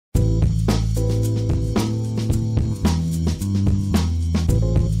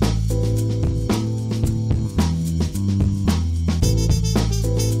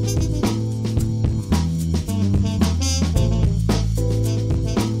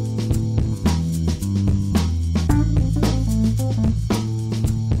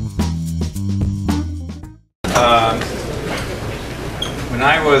When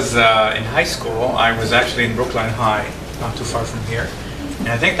I was in high school, I was actually in Brooklyn High, not too far from here. And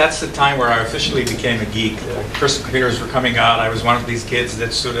I think that's the time where I officially became a geek. Personal computers were coming out. I was one of these kids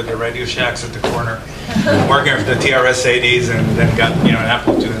that stood at the Radio Shacks at the corner, working with the TRS-80s, and then got an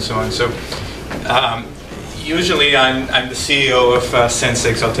Apple II and so on. So usually I'm the CEO of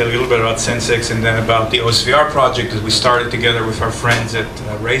Sensics. I'll tell you a little bit about Sensics and then about the OSVR project that we started together with our friends at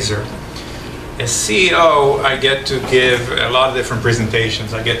Razer. As CEO, I get to give a lot of different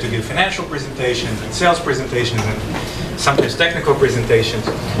presentations. I get to give financial presentations and sales presentations and sometimes technical presentations.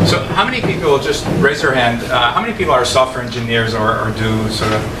 So how many people, just raise your hand, how many people are software engineers or do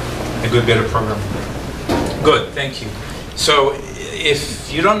sort of a good bit of programming? Good, thank you. So if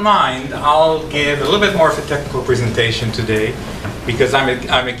you don't mind, I'll give a little bit more of a technical presentation today because I'm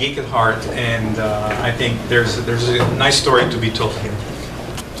a geek at heart, and I think there's a nice story to be told here.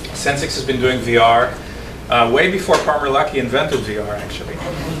 Sensics has been doing VR way before Palmer Luckey invented VR, actually.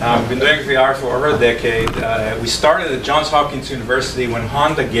 We've been doing VR for over a decade. We started at Johns Hopkins University when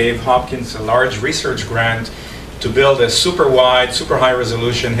Honda gave Hopkins a large research grant to build a super wide, super high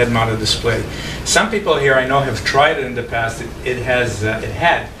resolution head-mounted display. Some people here I know have tried it in the past. It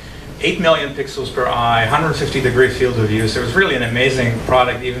had 8 million pixels per eye, 150-degree field of view. So it was really an amazing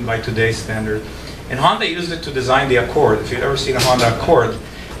product even by today's standard. And Honda used it to design the Accord. If you've ever seen a Honda Accord,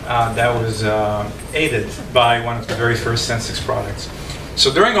 that was aided by one of the very first Sensics products. So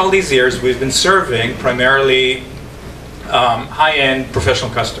during all these years, we've been serving primarily high-end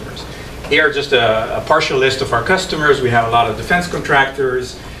professional customers. Here are just a partial list of our customers. We have a lot of defense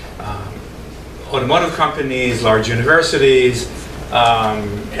contractors, automotive companies, large universities,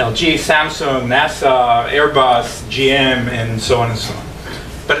 LG, Samsung, NASA, Airbus, GM, and so on and so on.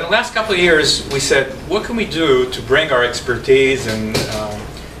 But in the last couple of years, we said, what can we do to bring our expertise and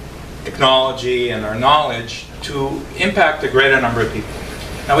technology and our knowledge to impact a greater number of people?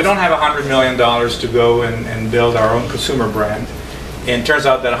 Now, we don't have $100 million to go and build our own consumer brand. And it turns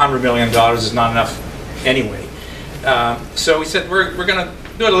out that $100 million is not enough anyway. So we said we're going to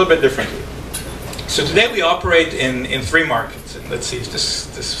do it a little bit differently. So today we operate in 3 markets. And let's see if this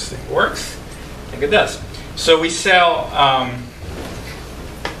thing works. I think it does. So we sell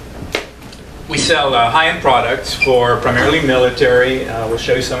high-end products for primarily military. We'll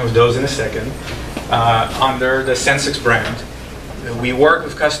show you some of those in a second. Under the Sensics brand. We work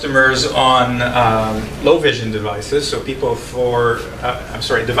with customers on low vision devices, so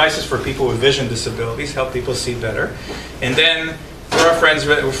devices for people with vision disabilities, help people see better. And then for our friends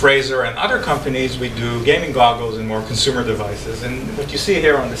with Razer and other companies, we do gaming goggles and more consumer devices. And what you see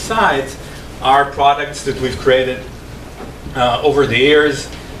here on the sides are products that we've created over the years.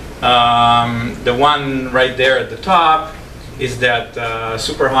 The one right there at the top is that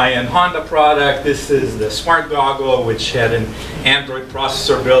super high-end Honda product. This is the smart goggle, which had an Android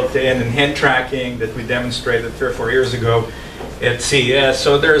processor built in and hand tracking that we demonstrated 3 or 4 years ago at CES.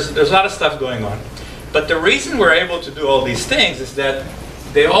 So there's a lot of stuff going on. But the reason we're able to do all these things is that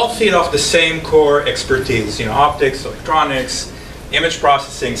they all feed off the same core expertise. Optics, electronics, image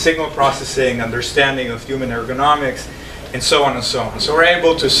processing, signal processing, understanding of human ergonomics, and so on and so on. So we're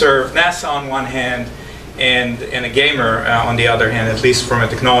able to serve NASA on one hand, and a gamer on the other hand, at least from a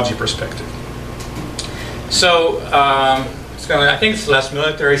technology perspective. So I think it's the last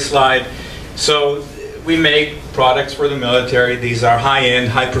military slide. So we make products for the military. These are high-end,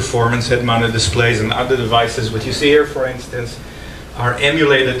 high-performance head-mounted displays and other devices. What you see here, for instance, are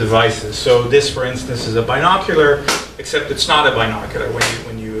emulated devices. So this, for instance, is a binocular, except it's not a binocular.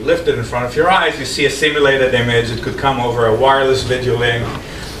 When you lift it in front of your eyes, you see a simulated image. It could come over a wireless video link.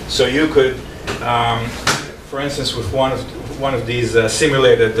 So you could for instance, with one of these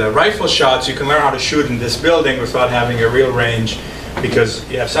simulated rifle shots, you can learn how to shoot in this building without having a real range, because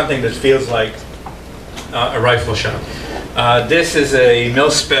you have something that feels like a rifle shot. This is a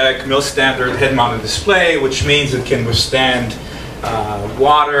mil-spec, mil-standard head-mounted display, which means it can withstand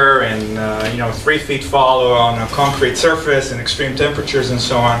water and 3 feet fall on a concrete surface and extreme temperatures and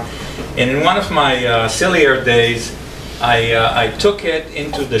so on. And in one of my sillier days, I took it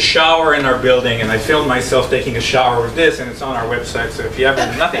into the shower in our building, and I filmed myself taking a shower with this, and it's on our website. So if you have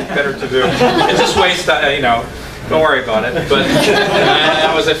nothing better to do, it's just waste. Don't worry about it. But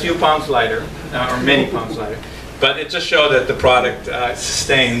I was a few pounds lighter, or many pounds lighter. But it just showed that the product can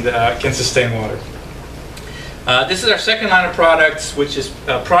sustain water. This is our second line of products, which is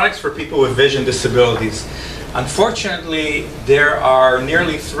products for people with vision disabilities. Unfortunately, there are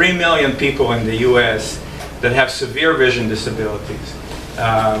nearly 3 million people in the U.S. that have severe vision disabilities.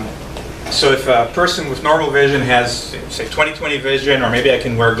 So if a person with normal vision has, say, 20/20 vision, or maybe I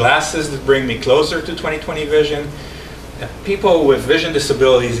can wear glasses that bring me closer to 20/20 vision, people with vision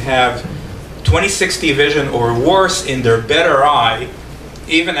disabilities have 20/60 vision or worse in their better eye,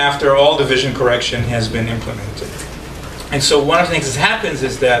 even after all the vision correction has been implemented. And so one of the things that happens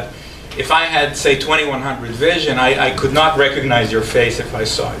is that if I had, say, 2100 vision, I could not recognize your face if I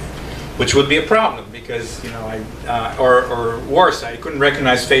saw you, which would be a problem because, you know, or worse, I couldn't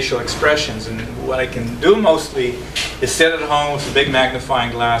recognize facial expressions. And what I can do mostly is sit at home with a big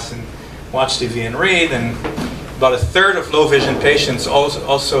magnifying glass and watch TV and read. And about a third of low vision patients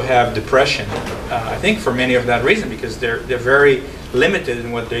also have depression. I think for many of that reason, because they're very limited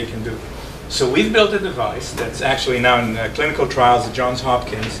in what they can do. So we've built a device that's actually now in clinical trials at Johns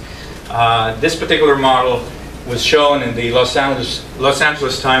Hopkins. This particular model was shown in the Los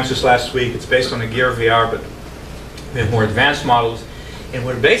Angeles Times just last week. It's based on the Gear VR, but we have more advanced models. And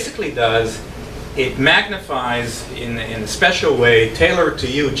what it basically does, it magnifies in a special way, tailored to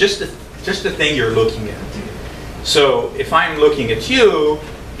you, just the thing you're looking at. So if I'm looking at you,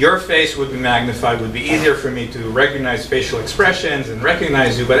 your face would be magnified, would be easier for me to recognize facial expressions and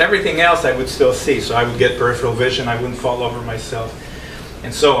recognize you, but everything else I would still see. So I would get peripheral vision, I wouldn't fall over myself,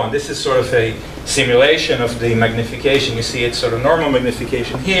 and so on. This is sort of a simulation of the magnification. You see it's sort of normal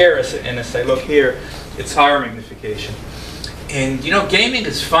magnification here, and as I look here, it's higher magnification. And you know, gaming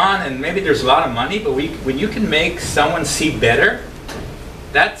is fun, and maybe there's a lot of money, but when you can make someone see better,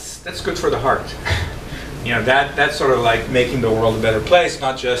 that's good for the heart. You know, that's sort of like making the world a better place,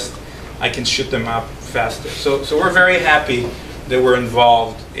 not just I can shoot them up faster. So we're very happy that we're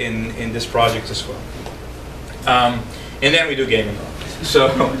involved in this project as well. And then we do gaming. So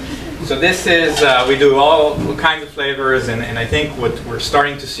this is, we do all kinds of flavors, and I think what we're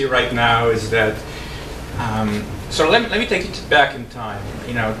starting to see right now is that, so let me take you back in time.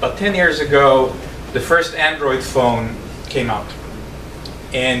 You know, about 10 years ago, the first Android phone came out.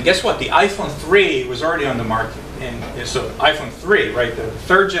 And guess what? The iPhone 3 was already on the market. And so iPhone 3, right, the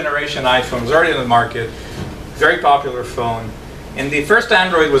third generation iPhone was already on the market, very popular phone. And the first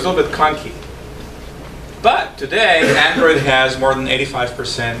Android was a little bit clunky. But today, Android has more than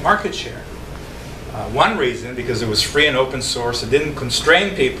 85% market share. One reason, because it was free and open source, it didn't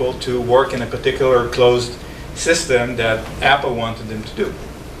constrain people to work in a particular closed system that Apple wanted them to do.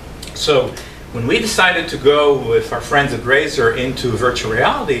 So when we decided to go with our friends at Razer into virtual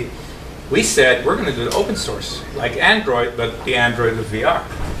reality, we said we're going to do it open source, like Android, but the Android of VR.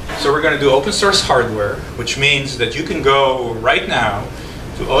 So we're going to do open source hardware, which means that you can go right now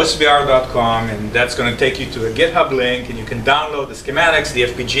to OSVR.com, and that's going to take you to a GitHub link, and you can download the schematics, the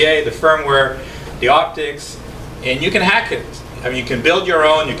FPGA, the firmware, the optics, and you can hack it. I mean, you can build your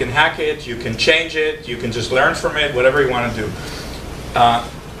own, you can hack it, you can change it, you can just learn from it, whatever you want to do.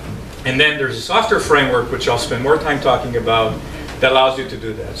 And then there's a software framework, which I'll spend more time talking about, that allows you to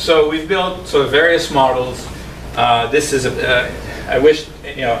do that. So we've built sort of various models. This is, I wish,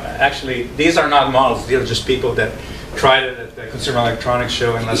 you know, actually, these are not models. These are just people that tried it at the Consumer Electronics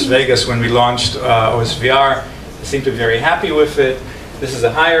Show in Las Vegas when we launched OSVR. They seem to be very happy with it. This is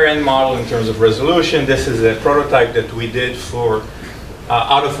a higher end model in terms of resolution. This is a prototype that we did for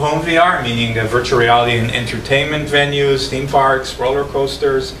out-of-home VR, meaning virtual reality in entertainment venues, theme parks, roller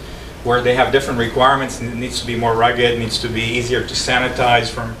coasters, where they have different requirements, and it needs to be more rugged, needs to be easier to sanitize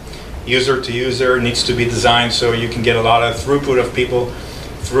from user to user, needs to be designed so you can get a lot of throughput of people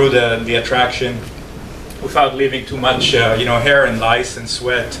through the attraction without leaving too much you know, hair and lice and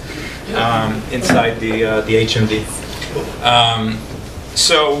sweat inside the HMD.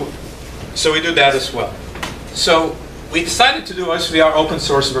 So we do that as well. So we decided to do OSVR open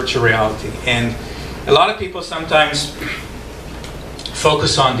source virtual reality, and a lot of people sometimes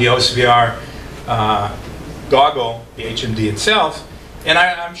focus on the OSVR goggle, the HMD itself, and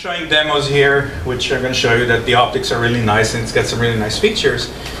I'm showing demos here which are going to show you that the optics are really nice and it's got some really nice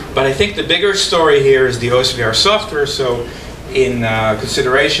features. But I think the bigger story here is the OSVR software, so in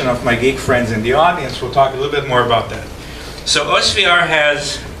consideration of my geek friends in the audience, we'll talk a little bit more about that. So OSVR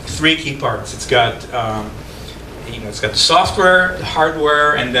has three key parts. It's got it's got the software, the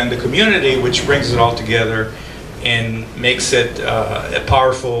hardware, and then the community, which brings it all together and makes it a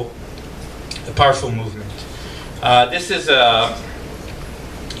powerful movement. This is a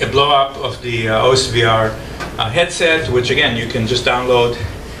blow-up of the OSVR headset, which again you can just download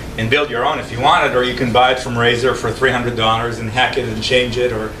and build your own if you want it, or you can buy it from Razer for $300 and hack it and change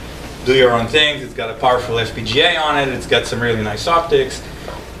it, or do your own things. It's got a powerful FPGA on it. It's got some really nice optics.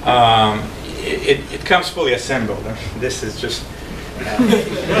 It comes fully assembled. This is just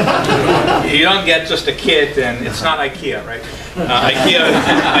You don't get just a kit, and it's not IKEA, right?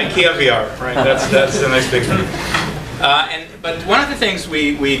 IKEA VR, right? That's the nice big thing. But one of the things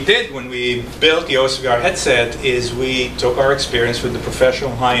we did when we built the OSVR headset is we took our experience with the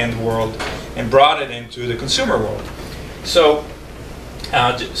professional high-end world and brought it into the consumer world. So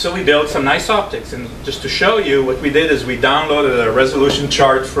we built some nice optics, and just to show you, what we did is we downloaded a resolution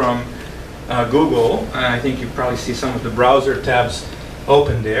chart from Google, and I think you probably see some of the browser tabs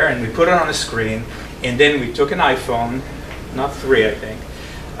open there, and we put it on a screen, and then we took an iPhone, not 3 I think,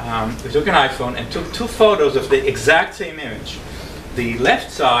 we took an iPhone and took 2 photos of the exact same image. The left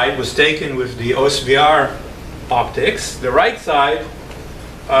side was taken with the OSVR optics, the right side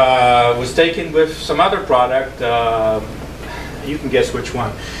was taken with some other product, you can guess which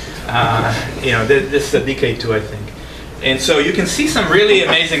one. You know, this is a DK2 I think. And so you can see some really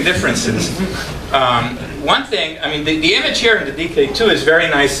amazing differences. One thing, I mean, the image here in the DK2 is very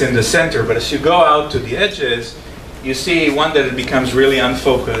nice in the center, but as you go out to the edges, you see one that it becomes really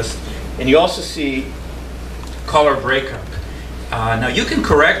unfocused, and you also see color breakup. Now you can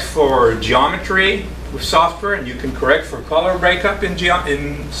correct for geometry with software, and you can correct for color breakup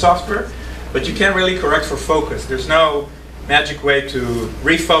in software, but you can't really correct for focus. There's no magic way to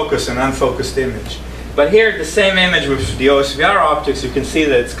refocus an unfocused image. But here, the same image with the OSVR optics, you can see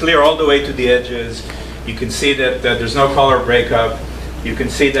that it's clear all the way to the edges. You can see that there's no color breakup. You can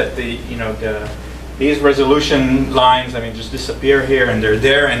see that these resolution lines, I mean, just disappear here and they're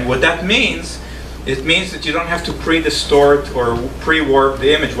there. And what that means, it means that you don't have to pre-distort or pre-warp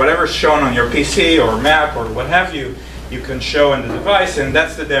the image. Whatever's shown on your PC or Mac or what have you, you can show in the device. And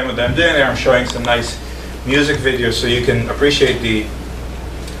that's the demo that I'm doing there. I'm showing some nice music videos so you can appreciate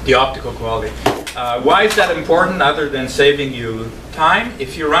the optical quality. Why is that important other than saving you time?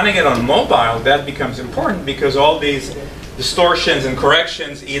 If you're running it on mobile, that becomes important because all these distortions and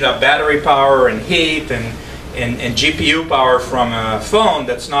corrections eat up battery power and heat and GPU power from a phone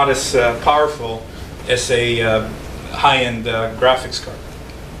that's not as powerful as a high-end graphics card.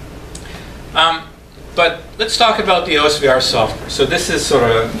 But let's talk about the OSVR software. So this is sort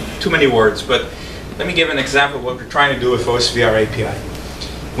of too many words, but let me give an example of what we're trying to do with OSVR API.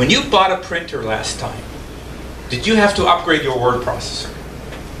 When you bought a printer last time, did you have to upgrade your word processor?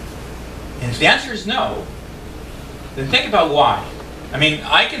 And if the answer is no, then think about why. I mean,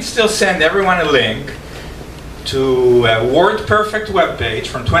 I can still send everyone a link to a WordPerfect web page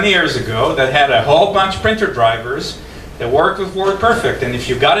from 20 years ago that had a whole bunch of printer drivers that worked with WordPerfect. And if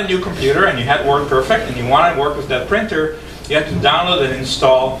you got a new computer and you had WordPerfect and you wanted to work with that printer, you had to download and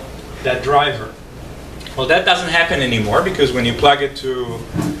install that driver. Well, that doesn't happen anymore because when you plug it to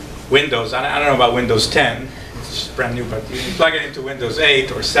Windows, I don't know about Windows 10, it's brand new, but you plug it into Windows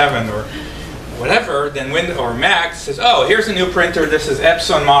 8 or 7 or whatever, then Windows or Mac says, oh, here's a new printer, this is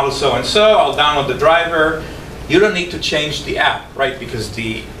Epson model so-and-so, I'll download the driver. You don't need to change the app, right? Because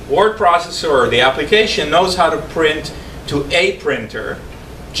the word processor or the application knows how to print to a printer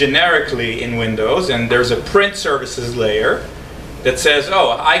generically in Windows, and there's a print services layer that says,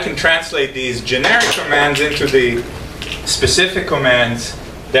 oh, I can translate these generic commands into the specific commands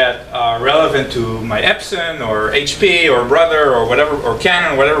that are relevant to my Epson or HP or Brother or whatever, or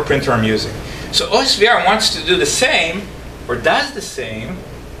Canon, whatever printer I'm using. So OSVR wants to do the same, or does the same,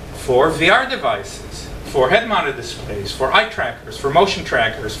 for VR devices, for head-mounted displays, for eye trackers, for motion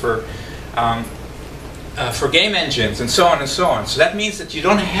trackers, for game engines, and so on and so on. So that means that you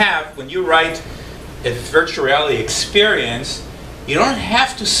don't have, when you write a virtual reality experience, you don't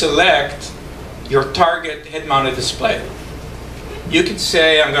have to select your target head-mounted display. You can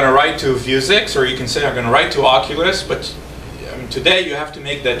say, I'm going to write to Vuzix, or you can say, I'm going to write to Oculus, but today you have to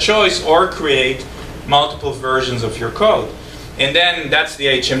make that choice or create multiple versions of your code. And then that's the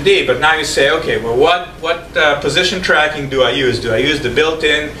HMD, but now you say, okay, well, what position tracking do I use? Do I use the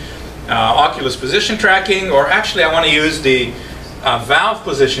built-in Oculus position tracking, or actually I want to use the Valve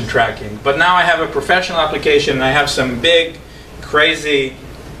position tracking, but now I have a professional application and I have some big, crazy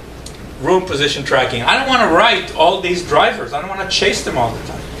room position tracking. I don't want to write all these drivers. I don't want to chase them all the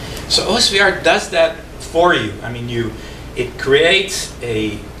time. So OSVR does that for you. I mean, it creates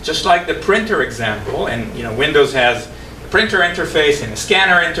just like the printer example, and Windows has a printer interface and a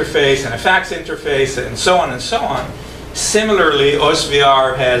scanner interface and a fax interface and so on and so on. Similarly,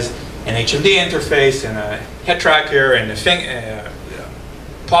 OSVR has an HMD interface and a head tracker and a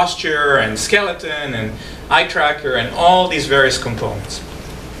posture and skeleton and eye tracker and all these various components.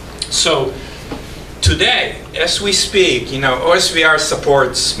 So today, as we speak, OSVR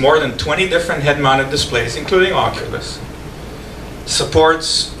supports more than 20 different head-mounted displays, including Oculus.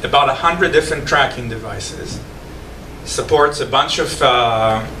 Supports about 100 different tracking devices. supports a bunch of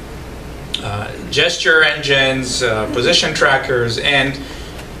gesture engines, position trackers, and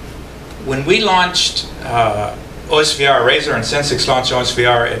when we launched OSVR, Razer and Sensics launched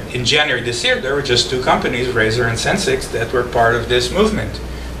OSVR in January this year, there were just two companies, Razer and Sensics, that were part of this movement.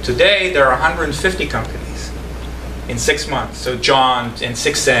 Today, there are 150 companies in 6 months. So Jaunt and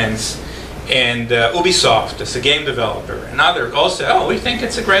Six Sense and Ubisoft as a game developer and others all say, oh, we think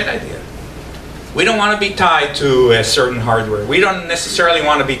it's a great idea. We don't want to be tied to a certain hardware. We don't necessarily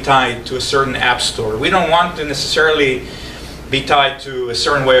want to be tied to a certain app store. We don't want to necessarily be tied to a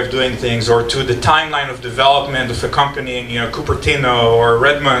certain way of doing things or to the timeline of development of a company in Cupertino or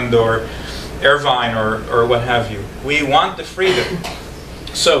Redmond or Irvine or what have you. We want the freedom.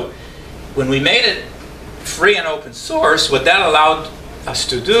 So when we made it free and open source, what that allowed us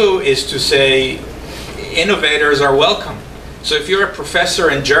to do is to say innovators are welcome. So if you're a professor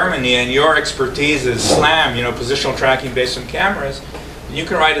in Germany and your expertise is SLAM, positional tracking based on cameras, you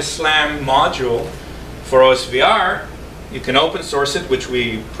can write a SLAM module for OSVR. You can open source it, which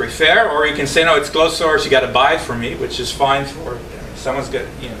we prefer, or you can say, no, it's closed source, you got to buy it from me, which is fine for someone's got,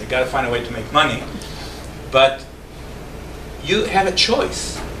 they got to find a way to make money. But you have a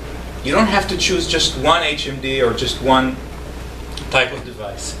choice. You don't have to choose just one HMD or just one type of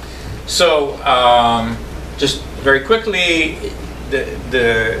device. So just very quickly,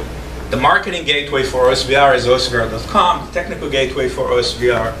 the marketing gateway for OSVR is osvr.com. The technical gateway for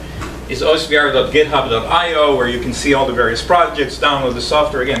OSVR is osvr.github.io, where you can see all the various projects, download the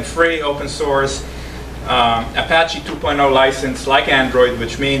software, again, free, open source, Apache 2.0 license like Android,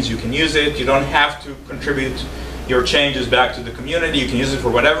 which means you can use it. You don't have to contribute your changes back to the community. You can use it for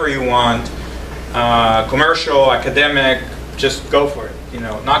whatever you want. Commercial, academic, just go for it.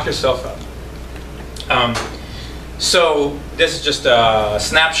 Knock yourself out. So this is just a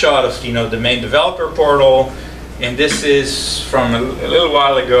snapshot of the main developer portal, and this is from a little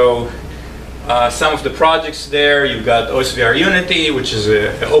while ago. Some of the projects there. You've got OSVR Unity, which is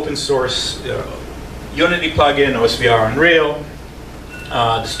an open source Unity plugin, OSVR Unreal,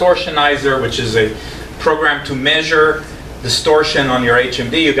 Distortionizer, which is a program to measure distortion on your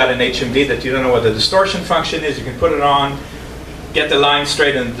HMD. You've got an HMD that you don't know what the distortion function is. You can put it on, get the line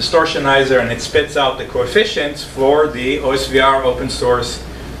straight in the Distortionizer, and it spits out the coefficients for the OSVR open source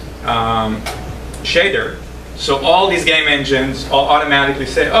shader. So all these game engines all automatically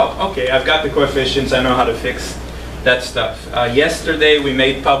say, oh, okay, I've got the coefficients, I know how to fix that stuff. Yesterday we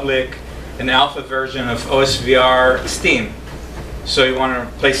made public an alpha version of OSVR Steam. So you want to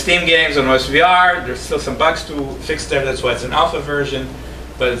play Steam games on OSVR, there's still some bugs to fix there, that's why it's an alpha version,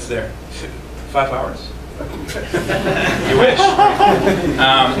 but it's there. 5 hours? You wish.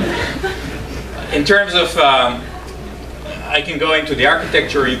 In terms of, I can go into the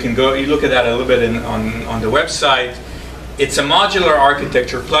architecture, you look at that a little bit on the website. It's a modular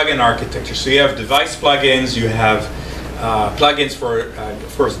architecture, plugin architecture. So you have device plugins, you have plugins for,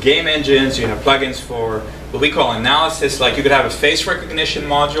 of course, game engines, you have plugins for what we call analysis, like you could have a face recognition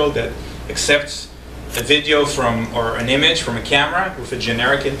module that accepts a video from, or an image from a camera with a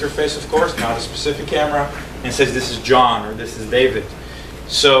generic interface, of course, not a specific camera, and says this is John or this is David.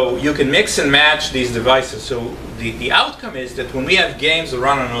 So you can mix and match these devices. So the outcome is that when we have games that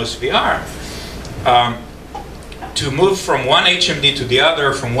run on OSVR, to move from one HMD to the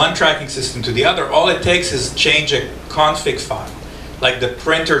other, from one tracking system to the other, all it takes is change a config file, like the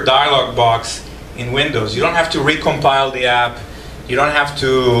printer dialog box in Windows. You don't have to recompile the app. You don't have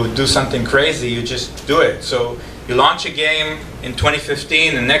to do something crazy. You just do it. So you launch a game in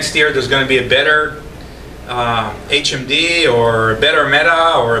 2015, and next year there's going to be a better HMD or a better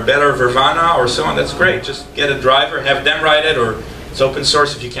Meta or a better Vervana or so on. That's great. Just get a driver, have them write it, or it's open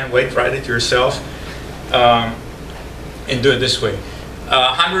source if you can't wait, write it yourself, and do it this way.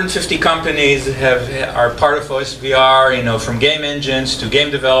 150 companies are part of OSVR, from game engines to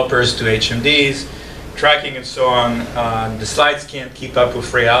game developers to HMDs, tracking and so on. The slides can't keep up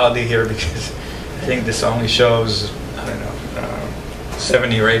with reality here because I think this only shows, I don't know,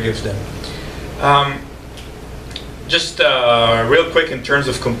 70 or 80 of them. Just real quick in terms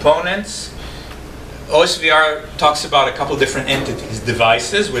of components, OSVR talks about a couple different entities.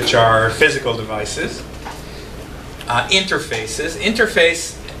 Devices, which are physical devices. Interfaces.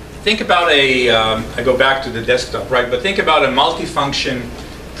 Interface, think about I go back to the desktop, right? But think about a multifunction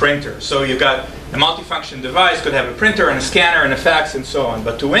printer. So you've got a multifunction device, could have a printer and a scanner and a fax and so on.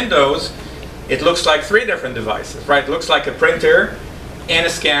 But to Windows, it looks like 3 different devices, right? It looks like a printer and a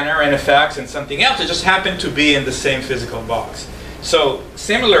scanner and a fax and something else. It just happened to be in the same physical box. So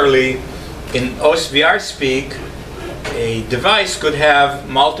similarly, in OSVR speak, a device could have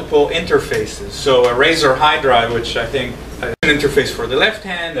multiple interfaces. So a Razer high drive, which I think an interface for the left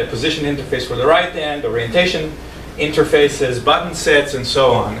hand, a position interface for the right hand, orientation interfaces, button sets, and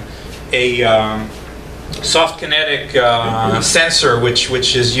so on. A soft kinetic sensor,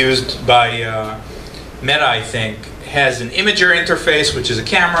 which is used by Meta, I think, has an imager interface, which is a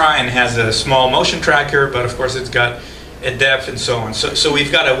camera, and has a small motion tracker, but of course it's got a depth and so on. So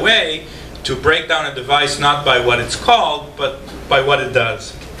we've got a way to break down a device not by what it's called, but by what it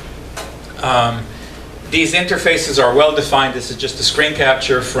does. These interfaces are well defined. This is just a screen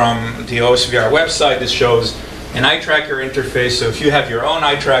capture from the OSVR website. This shows an eye tracker interface. So if you have your own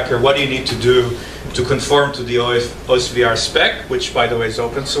eye tracker, what do you need to do to conform to the OSVR spec, which by the way is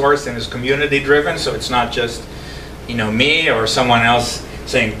open source and is community driven, so it's not just me or someone else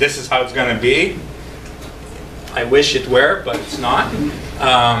saying this is how it's going to be. I wish it were, but it's not.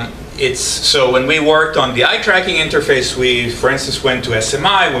 So when we worked on the eye tracking interface, we, for instance, went to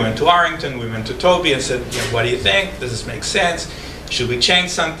SMI, we went to Arrington, we went to Toby and said, what do you think? Does this make sense? Should we change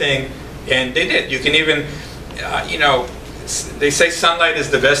something? And they did. You can even, they say sunlight is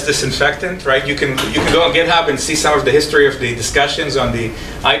the best disinfectant, right? You can go on GitHub and see some of the history of the discussions on the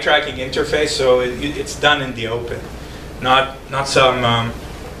eye tracking interface. So it's done in the open, not some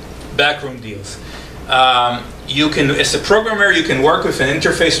backroom deals. You can, as a programmer, you can work with an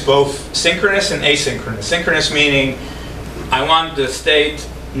interface both synchronous and asynchronous. Synchronous meaning, I want the state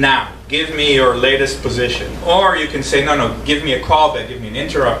now. Give me your latest position. Or you can say, no, give me a callback, give me an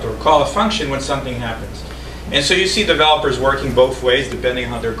interrupt, or call a function when something happens. And so you see developers working both ways, depending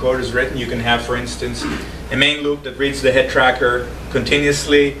on how their code is written. You can have, for instance, a main loop that reads the head tracker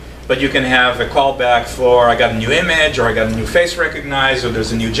continuously, but you can have a callback for, I got a new image, or I got a new face recognized, or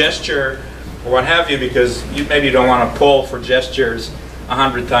there's a new gesture, or what have you, because you maybe don't want to pull for gestures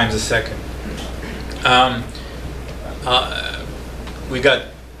 100 times a second. We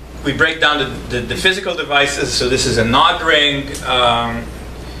break down the physical devices. So this is a nod ring,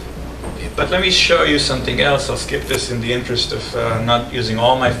 but let me show you something else. I'll skip this in the interest of not using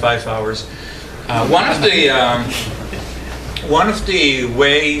all my 5 hours. One of the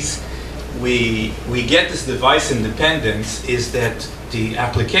ways we get this device independence is that the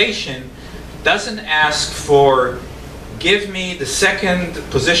application doesn't ask for, give me the second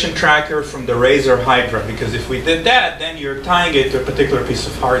position tracker from the Razer Hydra, because if we did that, then you're tying it to a particular piece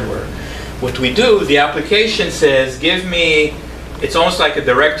of hardware. What we do, the application says, give me, it's almost like a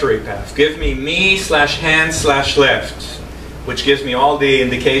directory path. Give me /hand/left, which gives me all the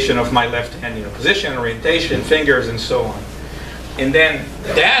indication of my left hand, position, orientation, fingers, and so on. And then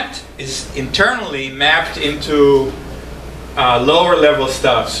that is internally mapped into lower level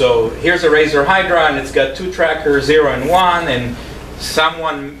stuff. So here's a Razer Hydra, and it's got 2 trackers, 0 and 1, and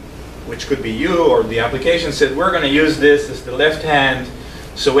someone, which could be you or the application, said we're going to use this as the left hand.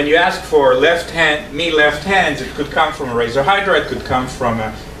 So when you ask for left hand, left hands, it could come from a Razer Hydra, it could come from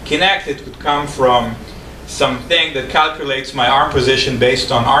a Kinect, it could come from something that calculates my arm position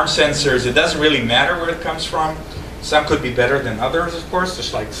based on arm sensors. It doesn't really matter where it comes from. Some could be better than others, of course,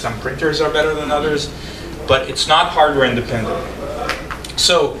 just like some printers are better than others. But it's not hardware independent.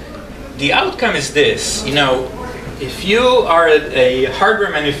 So the outcome is this. If you are a hardware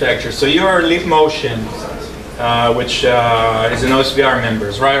manufacturer, so you're Leap Motion, which is an OSVR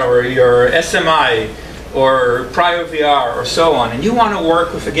members, right? Or your SMI, or PrioVR, or so on, and you want to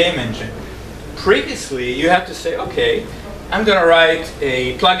work with a game engine. Previously, you had to say, okay, I'm going to write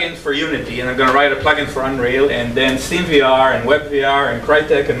a plugin for Unity, and I'm going to write a plugin for Unreal, and then SteamVR, and WebVR, and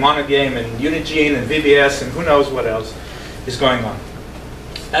Crytek, and Monogame, and Unigine, and VBS, and who knows what else is going on.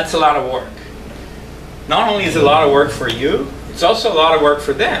 That's a lot of work. Not only is it a lot of work for you, it's also a lot of work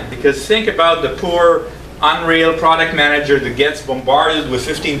for them, because think about the poor Unreal product manager that gets bombarded with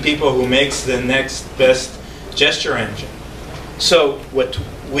 15 people who makes the next best gesture engine. So what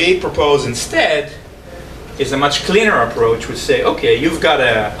we propose instead is a much cleaner approach, which say, okay, you've got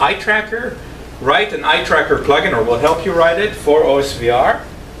an eye tracker, write an eye tracker plugin, or we'll help you write it for OSVR,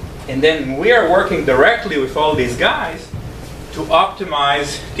 and then we are working directly with all these guys to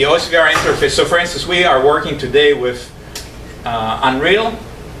optimize the OSVR interface. So for instance, we are working today with Unreal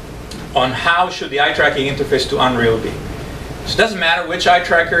on how should the eye tracking interface to Unreal be. So it doesn't matter which eye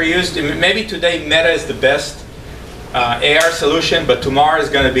tracker you use. Maybe today Meta is the best AR solution, but tomorrow is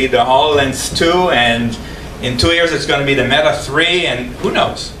going to be the HoloLens 2, and in 2 years it's going to be the Meta 3, and who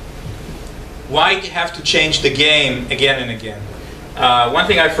knows? Why have to change the game again and again? One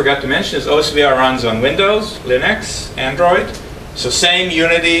thing I forgot to mention is OSVR runs on Windows, Linux, Android. So same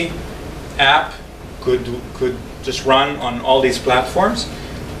Unity app could just run on all these platforms.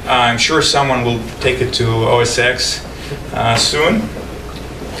 I'm sure someone will take it to OS X soon.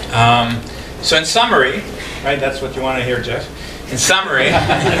 So in summary, right, that's what you want to hear, Jeff. In summary,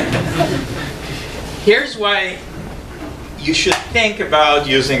 here's why you should think about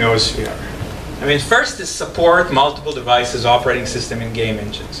using OSVR. I mean, first is support multiple devices, operating system, and game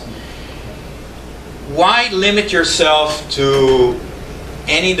engines. Why limit yourself to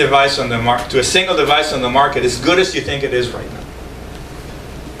any device on the market, to a single device on the market, as good as you think it is right now?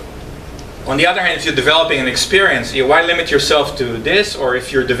 On the other hand, if you're developing an experience, why limit yourself to this? Or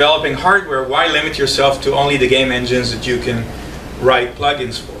if you're developing hardware, why limit yourself to only the game engines that you can write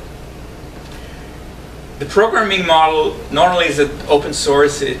plugins for? The programming model, not only is it open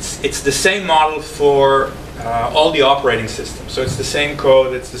source, it's the same model for all the operating systems. So it's the same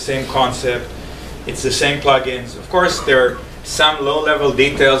code, it's the same concept, it's the same plugins. Of course, there are some low-level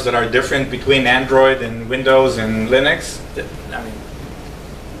details that are different between Android and Windows and Linux. I mean,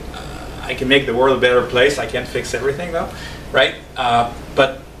 I can make the world a better place. I can't fix everything, though, right?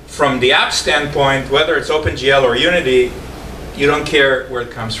 But from the app standpoint, whether it's OpenGL or Unity, you don't care where it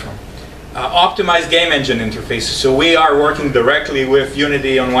comes from. Optimized game engine interfaces. So we are working directly with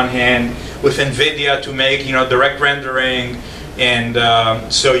Unity on one hand, with NVIDIA to make direct rendering, and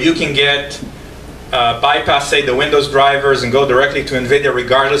so you can get bypass, say, the Windows drivers and go directly to NVIDIA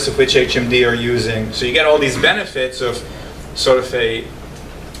regardless of which HMD you're using. So you get all these benefits of sort of a,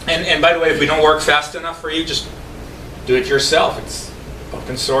 and by the way, if we don't work fast enough for you, just do it yourself. It's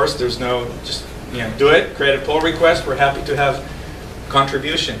open source. There's no, just do it, create a pull request. We're happy to have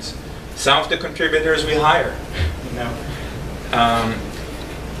contributions. Some of the contributors we hire,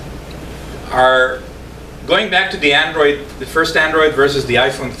 are going back to the Android, the first Android versus the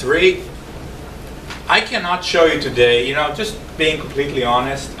iPhone 3. I cannot show you today, just being completely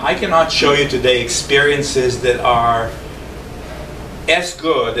honest, I cannot show you today experiences that are as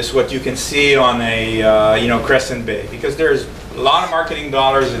good as what you can see on a Crescent Bay, because there's a lot of marketing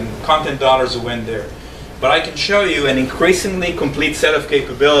dollars and content dollars that went there. But I can show you an increasingly complete set of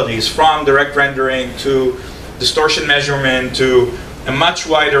capabilities, from direct rendering to distortion measurement to a much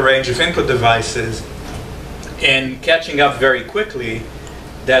wider range of input devices, and catching up very quickly,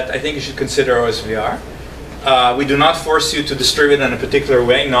 that I think you should consider OSVR. We do not force you to distribute in a particular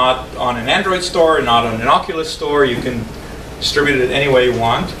way, not on an Android store, not on an Oculus store. You can distribute it any way you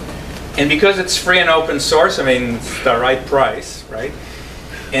want. And because it's free and open source, I mean, it's the right price, right?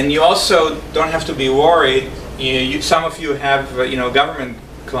 And you also don't have to be worried. Some of you have government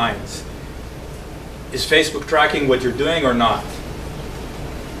clients. Is Facebook tracking what you're doing or not?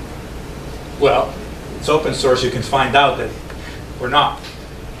 Well, it's open source. You can find out that we're not,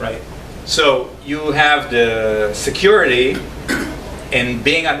 right? So you have the security and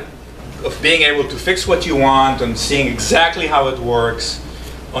being able to fix what you want, and seeing exactly how it works,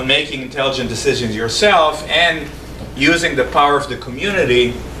 on making intelligent decisions yourself, and using the power of the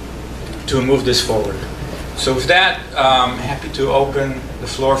community to move this forward. So with that, I'm happy to open the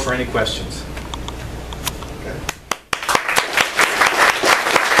floor for any questions.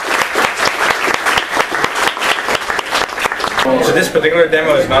 So this particular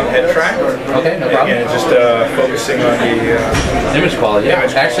demo is not head track. Okay, no problem. Again, just focusing on the image quality. Yeah,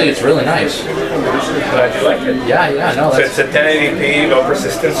 actually, it's really nice. Glad you like it. Yeah, no. So it's a 1080p low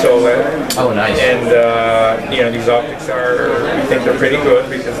persistence OLED. Oh, nice. And these optics are, I think they're pretty good,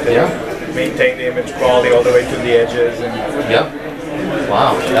 because they maintain the image quality all the way to the edges. And,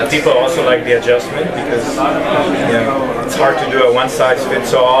 Wow. People also like the adjustment, because it's hard to do a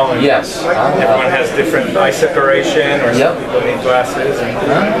one-size-fits-all. Yes. Everyone has different eye separation, or some people need glasses.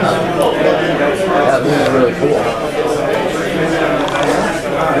 Yeah, this is really cool.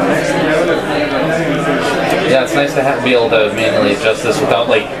 Yeah, it's nice to be able to manually adjust this without,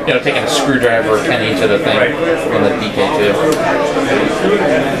 like, taking a screwdriver or 10 each of the thing on the DK2.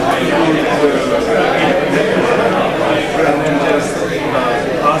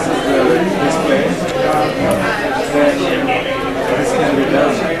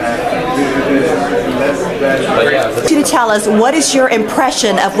 To tell us, what is your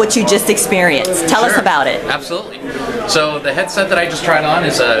impression of what you just experienced? Tell us about it. Absolutely. So the headset that I just tried on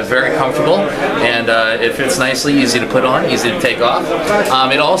is very comfortable, and it fits nicely, easy to put on, easy to take off.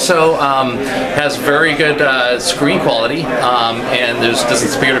 It also has very good screen quality, and there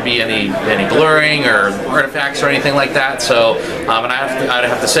doesn't appear to be any blurring or artifacts or anything like that. So, and I'd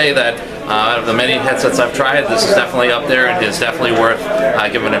have to say that Out of the many headsets I've tried, this is definitely up there and is definitely worth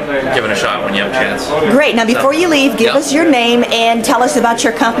giving a shot when you have a chance. Great. Now, before you leave, give us your name and tell us about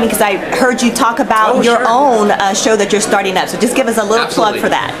your company, because I heard you talk about your own show that you're starting up. So just give us a little plug for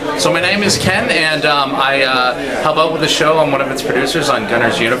that. So my name is Ken, and I help out with the show. I'm one of its producers on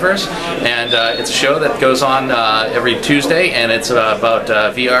Gunner's Universe, and it's a show that goes on every Tuesday, and it's about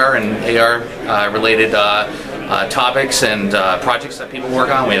VR and AR related topics and projects that people work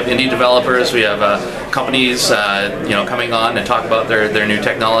on. We have indie developers, we have companies coming on and talk about their new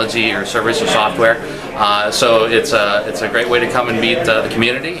technology or service or software. So it's a great way to come and meet the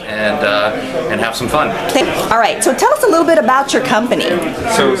community and have some fun. All right, so tell us a little bit about your company.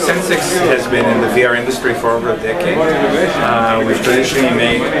 So Sensics has been in the VR industry for over a decade. We've traditionally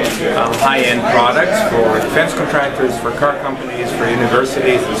made high-end products for defense contractors, for car companies, for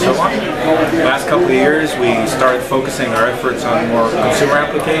universities, and so on. The last couple of years, we started focusing our efforts on more consumer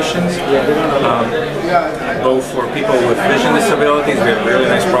applications, both for people with vision disabilities. We have a really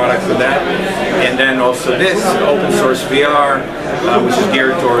nice product for that. And then also this open source VR, which is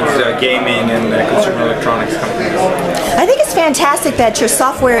geared towards gaming and consumer electronics companies. I think it's fantastic that your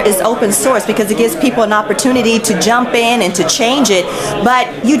software is open source because it gives people an opportunity to jump in and to change it, but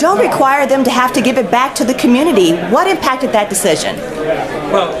you don't require them to have to give it back to the community. What impacted that decision?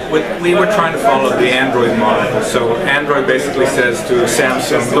 Well, we were trying to follow the Android model. So Android basically says to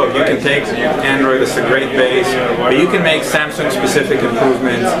Samsung, look, you can take Android as a great base, but you can make Samsung-specific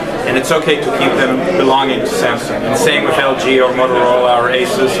improvements, and it's okay to keep them belonging to Samsung. And same with LG or Motorola or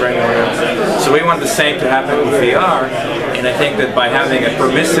Asus or anyone else. So we want the same to happen with VR, and I think that by having a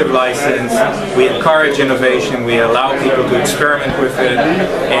permissive license, we encourage innovation, we allow people to experiment with it,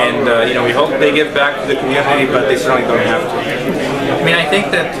 and we hope they give back to the community, but they certainly don't have to. I mean, I think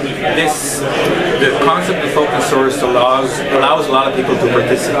that the concept of open source allows a lot of people to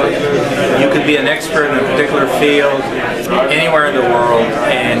participate. You could be an expert in a particular field anywhere in the world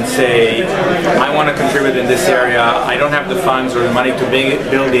and say, I want to contribute in this area. I don't have the funds or the money to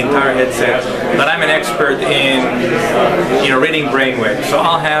build the entire headset, but I'm an expert in reading brainwaves. So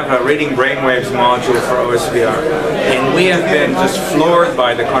I'll have a reading brainwaves module for OSVR. And we have been just floored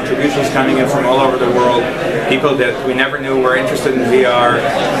by the contributions coming in from all over the world. People that we never knew were interested in VR,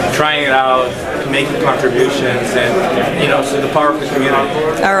 trying it out, making contributions, and so the power of the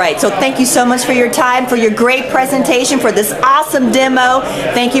community. All right, so thank you so much for your time, for your great presentation, for this awesome demo.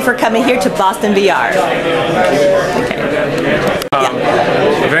 Thank you for coming here to Boston VR.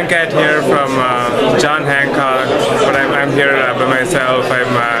 Venkat here from John Hancock, but I'm here by myself.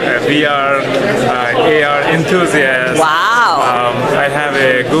 I'm a VR, AR enthusiast. Wow. I have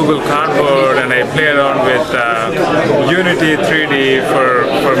a Google Cardboard and I play around with Unity 3D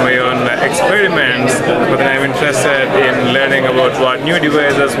for my own experiments, but then I'm interested in learning about what new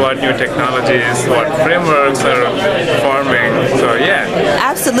devices, what new technologies, what frameworks are forming. So yeah.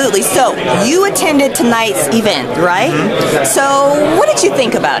 Absolutely. So you attended tonight's event, right? Mm-hmm. So what did you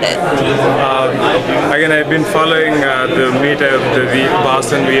think about it? Again, I've been following the meetup, the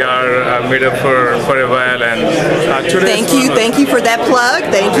Boston VR meetup for a while, and thank you for that plug.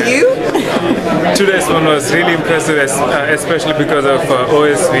 Thank you. Today's one was really impressive, especially because of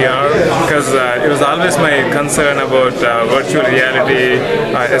OSVR, because it was always my concern about virtual reality,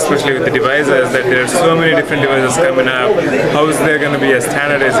 especially with the devices, that there are so many different devices coming up. How is there going to be a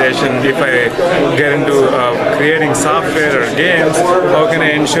standardization if I get into creating software or games? How can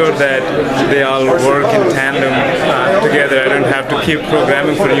I ensure that they all work in tandem together? I don't have to keep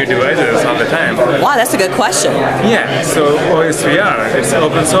programming for new devices all the time. Wow, that's a good question. Yeah, so OSVR, it's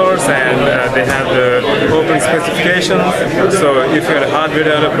open source and they have the open specifications. So if you're a hardware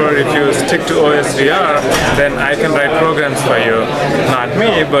developer, if you stick to OSVR, then I can write programs for you. Not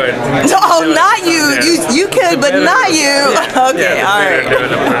me, but... Oh, not you! You could, but not you! Yeah, Okay, all right.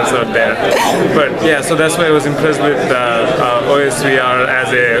 Developers out there. But yeah, so that's why I was impressed with OSVR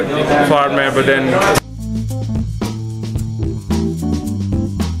as a format, but then